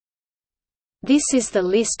This is the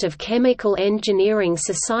list of chemical engineering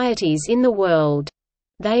societies in the world.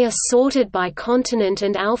 They are sorted by continent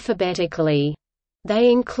and alphabetically.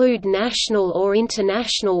 They include national or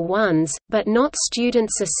international ones, but not student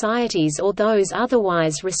societies or those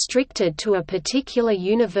otherwise restricted to a particular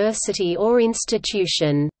university or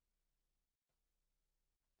institution.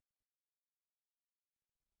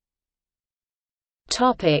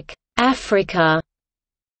 Africa.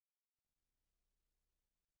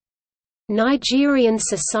 Nigerian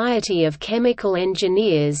Society of Chemical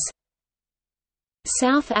Engineers,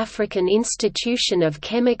 South African Institution of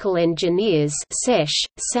Chemical Engineers (SECH),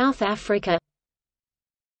 South Africa.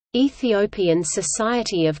 Ethiopian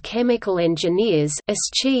Society of Chemical Engineers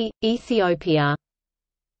 (ESCHI), Ethiopia.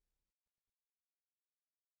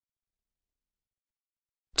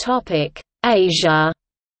 Topic: Asia.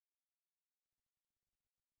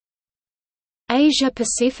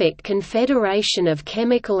 Asia-Pacific Confederation of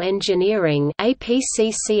Chemical Engineering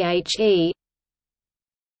 (APCCHE),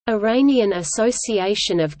 Iranian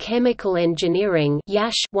Association of Chemical Engineering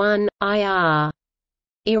 (YASH-1, IR),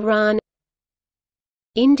 Iran,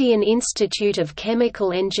 Indian Institute of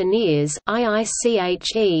Chemical Engineers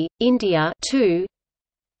 (IICHE), India 2,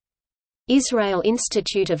 Israel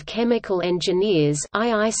Institute of Chemical Engineers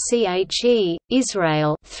 (IICHE),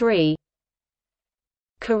 Israel 3,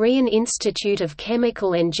 Korean Institute of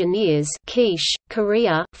Chemical Engineers Kish,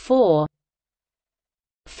 Korea 4,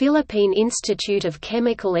 Philippine Institute of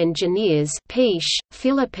Chemical Engineers Pish,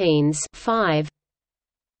 Philippines 5,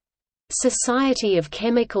 Society of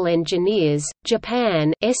Chemical Engineers,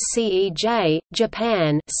 Japan SCEJ,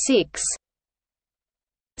 Japan 6,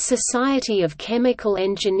 Society of Chemical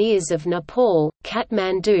Engineers of Nepal,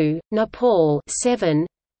 Kathmandu, Nepal 7,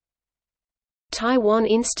 Taiwan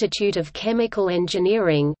Institute of Chemical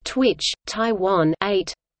Engineering Twitch, Taiwan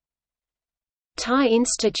 8, Thai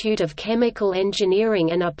Institute of Chemical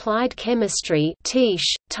Engineering and Applied Chemistry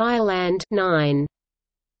Tish, Thailand 9.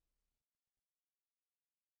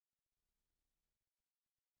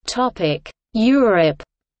 Europe.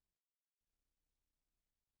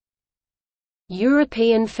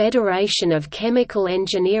 European Federation of Chemical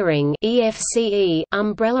Engineering (EFCE)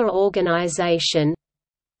 umbrella organization,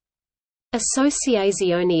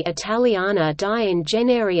 Associazione Italiana di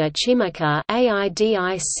Ingegneria Chimica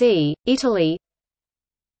 (AIDIC), Italy,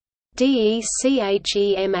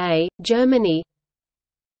 DECHEMA, Germany,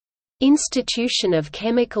 Institution of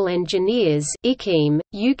Chemical Engineers (ICHEM,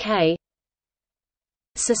 UK),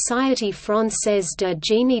 Société Française de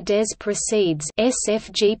Génie des Procédés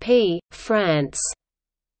 (SFGP, France).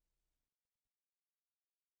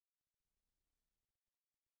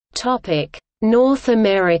 Topic: North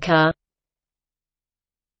America.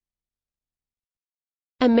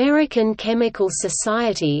 American Chemical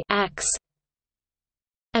Society (ACS),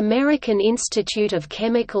 American Institute of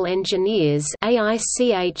Chemical Engineers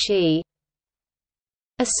 (AICHE),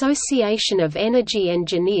 Association of Energy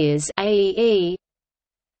Engineers (AEE),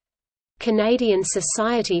 Canadian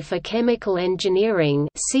Society for Chemical Engineering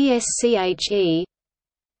 (CSCHE),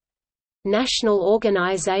 National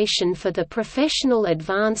Organization for the Professional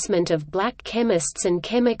Advancement of Black Chemists and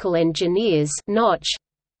Chemical Engineers (NOCH),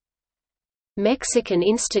 Mexican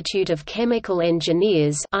Institute of Chemical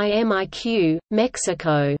Engineers IMIQ,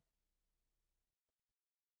 Mexico.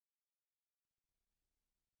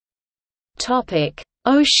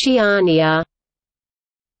 Oceania.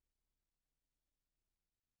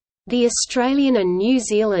 The Australian and New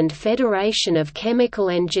Zealand Federation of Chemical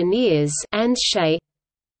Engineers (ANZCHE),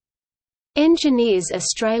 Engineers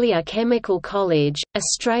Australia Chemical College,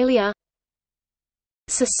 Australia,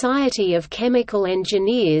 Society of Chemical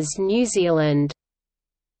Engineers New Zealand.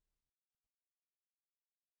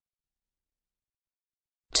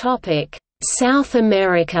 South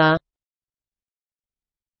America.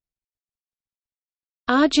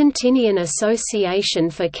 Argentinian Association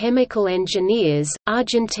for Chemical Engineers,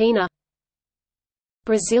 Argentina,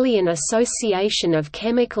 Brazilian Association of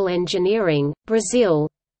Chemical Engineering, Brazil,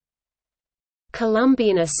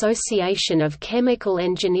 Colombian Association of Chemical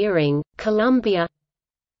Engineering, Colombia,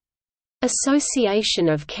 Association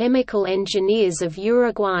of Chemical Engineers of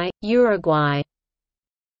Uruguay, Uruguay.